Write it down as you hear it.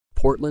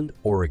Portland,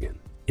 Oregon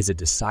is a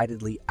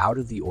decidedly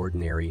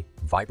out-of-the-ordinary,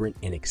 vibrant,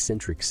 and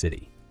eccentric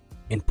city,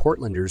 and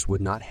Portlanders would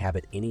not have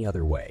it any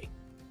other way.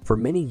 For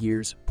many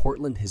years,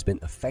 Portland has been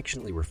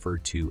affectionately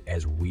referred to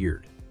as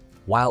weird.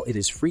 While it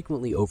is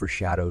frequently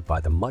overshadowed by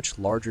the much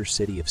larger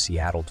city of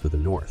Seattle to the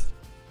north,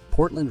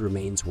 Portland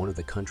remains one of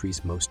the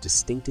country's most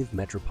distinctive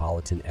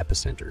metropolitan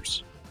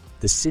epicenters.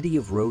 The City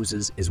of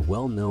Roses is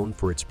well known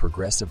for its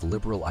progressive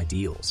liberal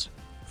ideals,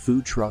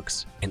 food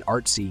trucks, and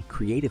artsy,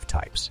 creative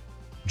types.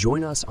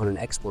 Join us on an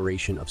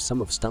exploration of some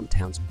of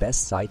Stumptown's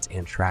best sights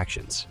and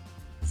attractions.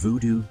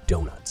 Voodoo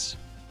Donuts.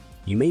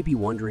 You may be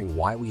wondering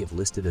why we have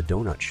listed a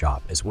donut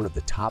shop as one of the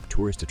top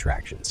tourist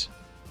attractions.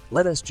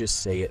 Let us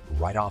just say it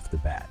right off the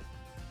bat.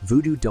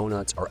 Voodoo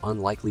Donuts are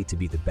unlikely to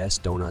be the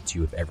best donuts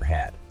you have ever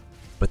had,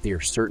 but they are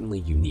certainly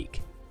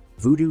unique.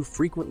 Voodoo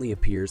frequently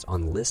appears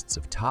on lists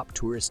of top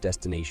tourist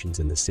destinations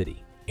in the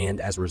city, and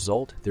as a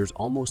result, there's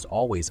almost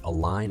always a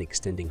line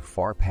extending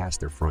far past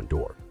their front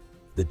door.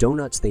 The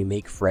donuts they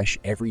make fresh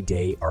every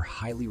day are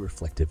highly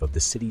reflective of the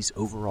city's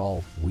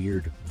overall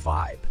weird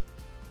vibe.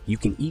 You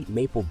can eat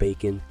maple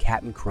bacon,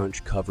 Cap'n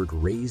Crunch covered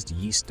raised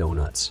yeast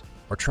donuts,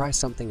 or try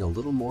something a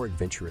little more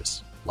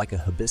adventurous, like a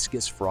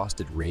hibiscus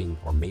frosted ring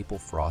or maple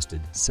frosted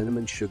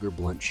cinnamon sugar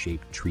blunt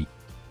shaped treat.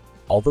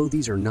 Although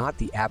these are not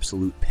the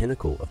absolute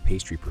pinnacle of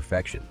pastry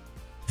perfection,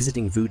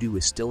 visiting Voodoo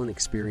is still an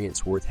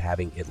experience worth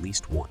having at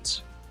least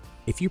once.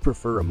 If you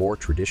prefer a more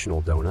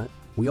traditional donut,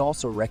 we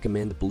also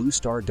recommend Blue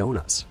Star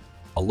Donuts,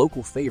 a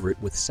local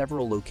favorite with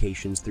several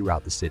locations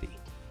throughout the city.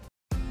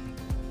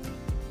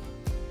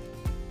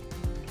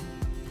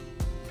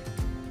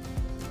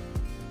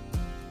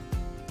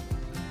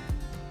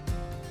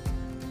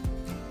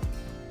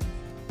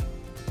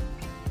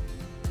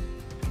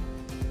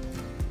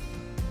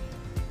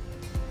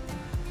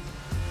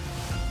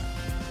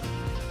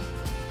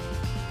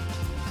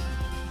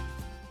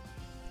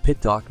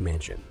 Pittock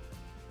Mansion.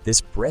 This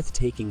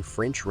breathtaking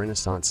French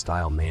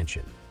Renaissance-style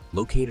mansion,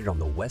 located on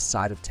the west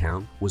side of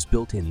town, was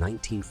built in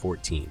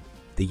 1914,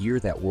 the year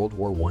that World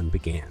War I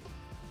began.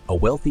 A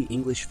wealthy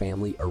English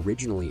family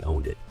originally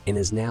owned it and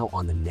is now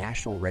on the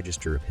National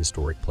Register of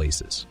Historic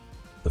Places.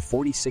 The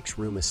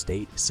 46-room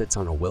estate sits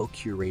on a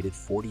well-curated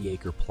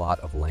 40-acre plot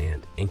of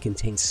land and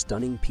contains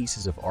stunning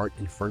pieces of art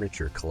and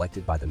furniture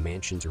collected by the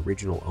mansion's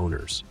original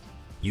owners.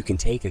 You can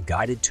take a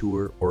guided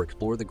tour or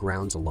explore the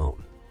grounds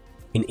alone.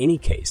 In any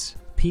case,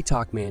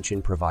 Pittock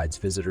Mansion provides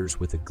visitors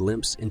with a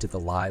glimpse into the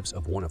lives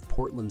of one of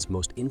Portland's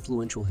most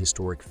influential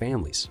historic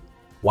families,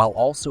 while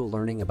also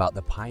learning about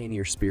the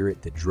pioneer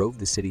spirit that drove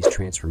the city's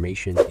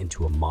transformation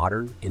into a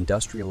modern,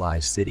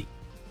 industrialized city.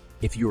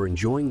 If you are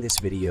enjoying this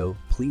video,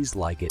 please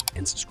like it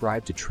and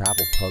subscribe to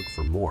Travel Pug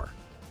for more.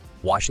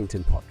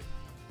 Washington Park.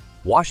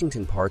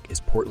 Washington Park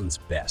is Portland's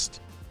best.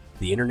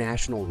 The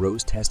International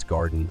Rose Test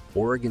Garden,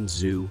 Oregon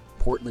Zoo,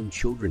 Portland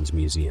Children's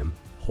Museum,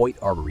 Hoyt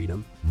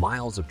Arboretum,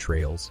 miles of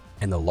trails,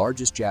 and the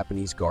largest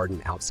Japanese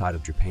garden outside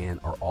of Japan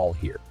are all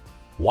here.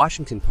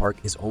 Washington Park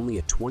is only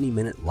a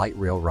 20-minute light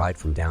rail ride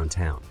from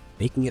downtown,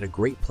 making it a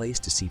great place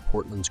to see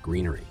Portland's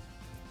greenery.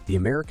 The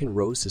American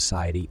Rose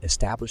Society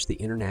established the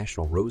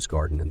International Rose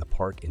Garden in the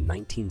park in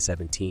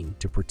 1917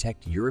 to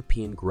protect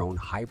European-grown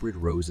hybrid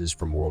roses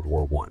from World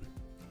War I.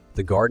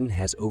 The garden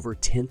has over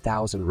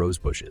 10,000 rose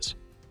bushes.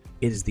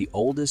 It is the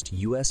oldest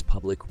U.S.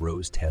 public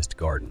rose test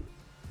garden.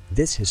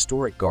 This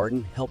historic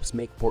garden helps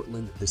make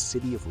Portland the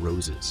City of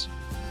Roses.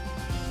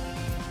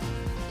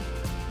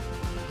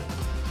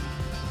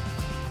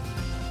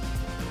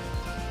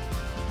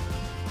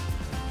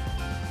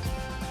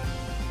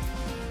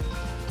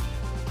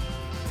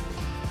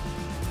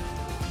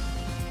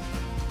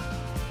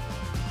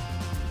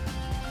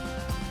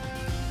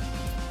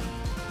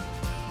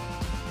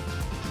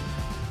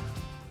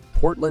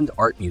 Portland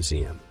Art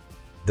Museum.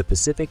 The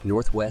Pacific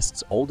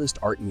Northwest's oldest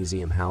art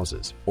museum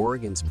houses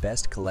Oregon's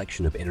best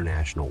collection of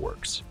international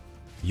works,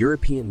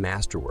 European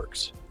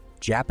masterworks,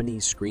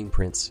 Japanese screen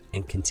prints,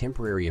 and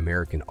contemporary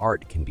American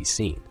art can be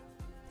seen.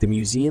 The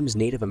museum's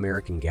Native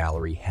American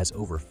gallery has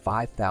over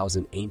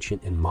 5,000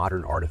 ancient and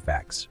modern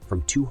artifacts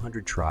from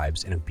 200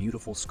 tribes and a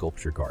beautiful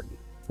sculpture garden,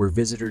 where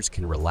visitors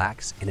can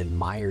relax and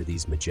admire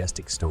these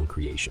majestic stone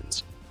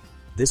creations.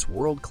 This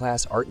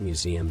world-class art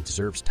museum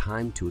deserves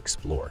time to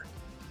explore.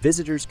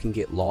 Visitors can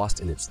get lost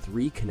in its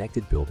 3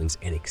 connected buildings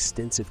and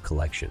extensive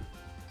collection.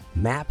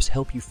 Maps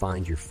help you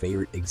find your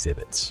favorite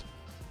exhibits.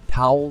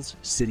 Powell's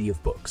City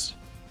of Books.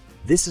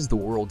 This is the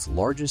world's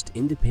largest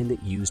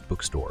independent used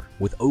bookstore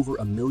with over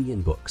 1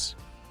 million books.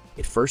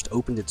 It first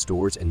opened its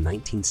doors in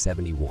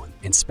 1971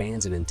 and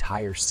spans an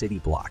entire city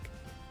block.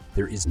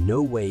 There is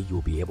no way you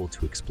will be able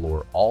to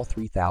explore all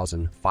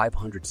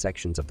 3,500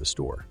 sections of the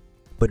store,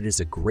 but it is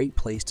a great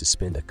place to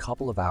spend a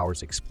couple of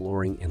hours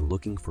exploring and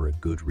looking for a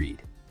good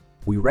read.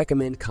 We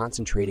recommend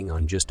concentrating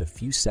on just a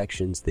few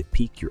sections that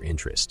pique your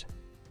interest.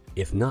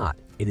 If not,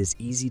 it is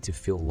easy to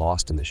feel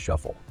lost in the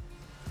shuffle.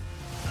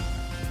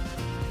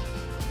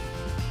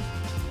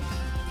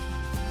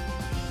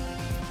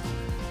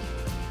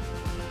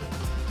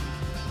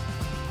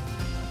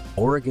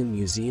 Oregon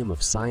Museum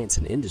of Science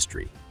and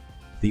Industry.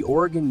 The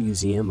Oregon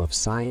Museum of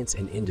Science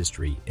and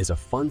Industry is a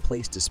fun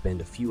place to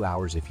spend a few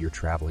hours if you're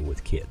traveling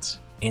with kids,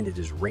 and it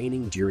is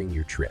raining during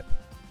your trip.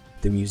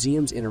 The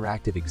museum's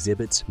interactive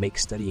exhibits make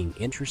studying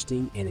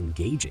interesting and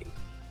engaging.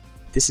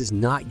 This is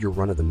not your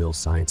run-of-the-mill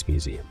science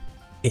museum.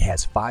 It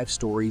has 5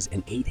 stories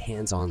and 8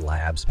 hands-on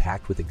labs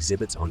packed with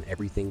exhibits on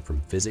everything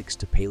from physics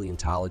to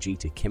paleontology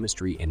to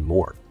chemistry and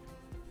more.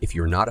 If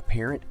you're not a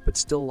parent but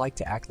still like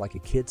to act like a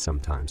kid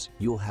sometimes,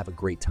 you'll have a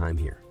great time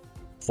here.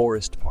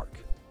 Forest Park.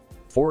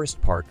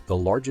 Forest Park, the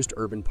largest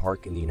urban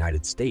park in the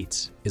United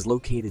States, is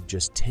located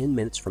just 10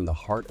 minutes from the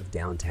heart of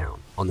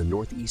downtown on the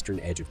northeastern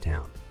edge of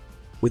town.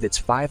 With its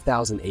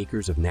 5,000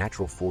 acres of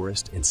natural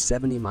forest and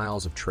 70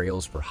 miles of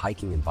trails for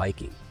hiking and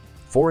biking,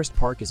 Forest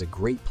Park is a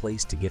great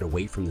place to get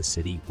away from the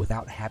city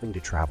without having to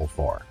travel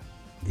far.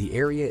 The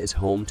area is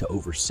home to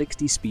over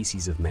 60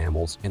 species of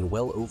mammals and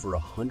well over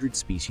 100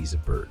 species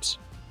of birds.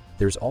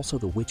 There's also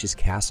the Witch's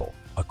Castle,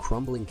 a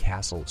crumbling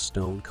castle of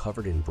stone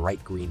covered in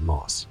bright green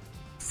moss.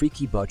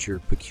 Freaky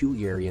Butcher,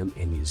 Peculiarium,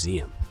 and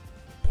Museum.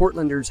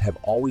 Portlanders have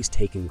always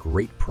taken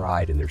great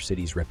pride in their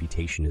city's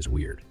reputation as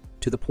weird,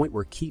 to the point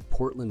where Keep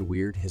Portland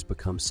Weird has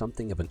become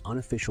something of an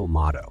unofficial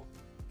motto.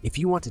 If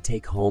you want to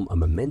take home a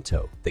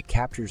memento that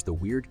captures the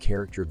weird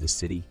character of the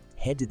city,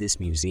 head to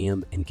this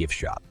museum and gift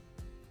shop.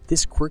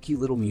 This quirky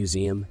little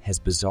museum has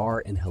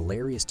bizarre and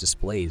hilarious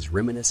displays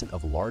reminiscent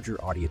of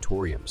larger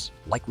auditoriums,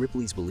 like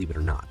Ripley's Believe It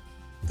or Not.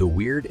 The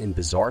weird and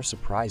bizarre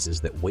surprises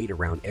that wait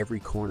around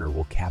every corner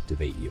will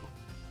captivate you.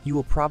 You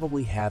will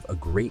probably have a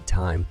great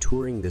time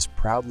touring this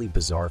proudly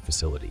bizarre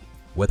facility,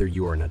 whether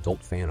you are an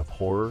adult fan of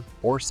horror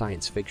or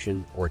science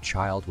fiction or a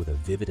child with a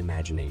vivid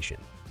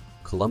imagination.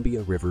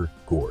 Columbia River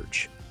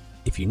Gorge.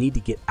 If you need to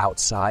get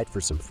outside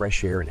for some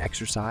fresh air and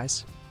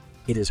exercise,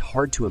 it is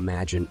hard to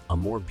imagine a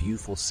more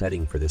beautiful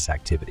setting for this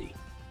activity.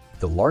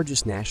 The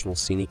largest national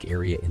scenic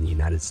area in the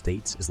United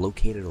States is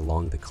located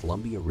along the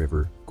Columbia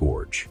River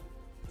Gorge.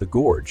 The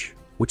Gorge,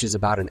 which is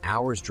about an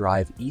hour's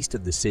drive east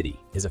of the city,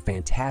 is a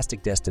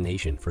fantastic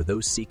destination for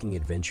those seeking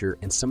adventure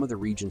and some of the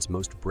region's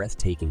most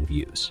breathtaking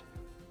views.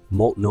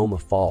 Multnomah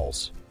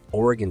Falls,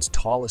 Oregon's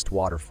tallest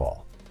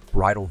waterfall,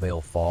 Bridal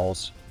Veil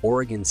Falls,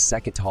 Oregon's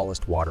second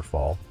tallest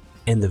waterfall,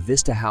 and the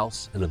Vista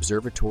House, an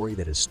observatory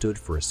that has stood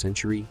for a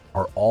century,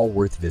 are all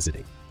worth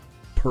visiting.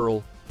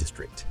 Pearl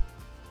District.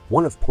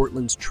 One of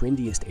Portland's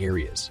trendiest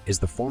areas is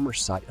the former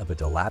site of a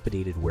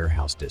dilapidated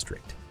warehouse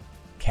district.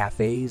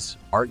 Cafes,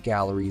 art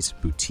galleries,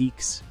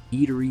 boutiques,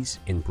 eateries,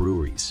 and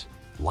breweries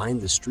line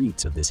the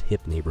streets of this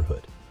hip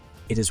neighborhood.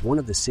 It is one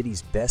of the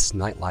city's best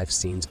nightlife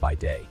scenes by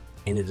day,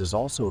 and it is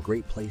also a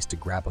great place to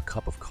grab a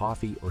cup of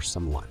coffee or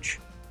some lunch.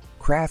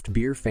 Craft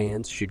beer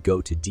fans should go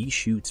to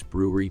Deschutes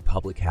Brewery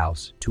Public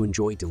House to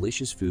enjoy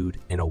delicious food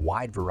and a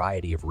wide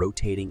variety of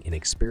rotating and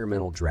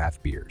experimental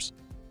draft beers.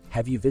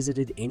 Have you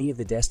visited any of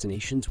the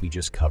destinations we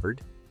just covered?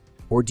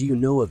 Or do you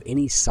know of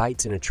any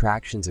sites and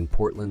attractions in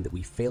Portland that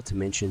we failed to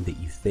mention that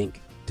you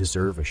think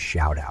deserve a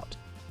shout out?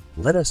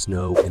 Let us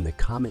know in the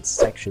comments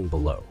section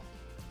below.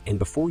 And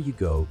before you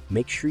go,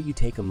 make sure you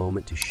take a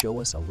moment to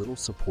show us a little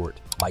support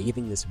by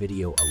giving this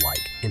video a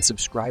like and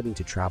subscribing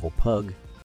to Travel Pug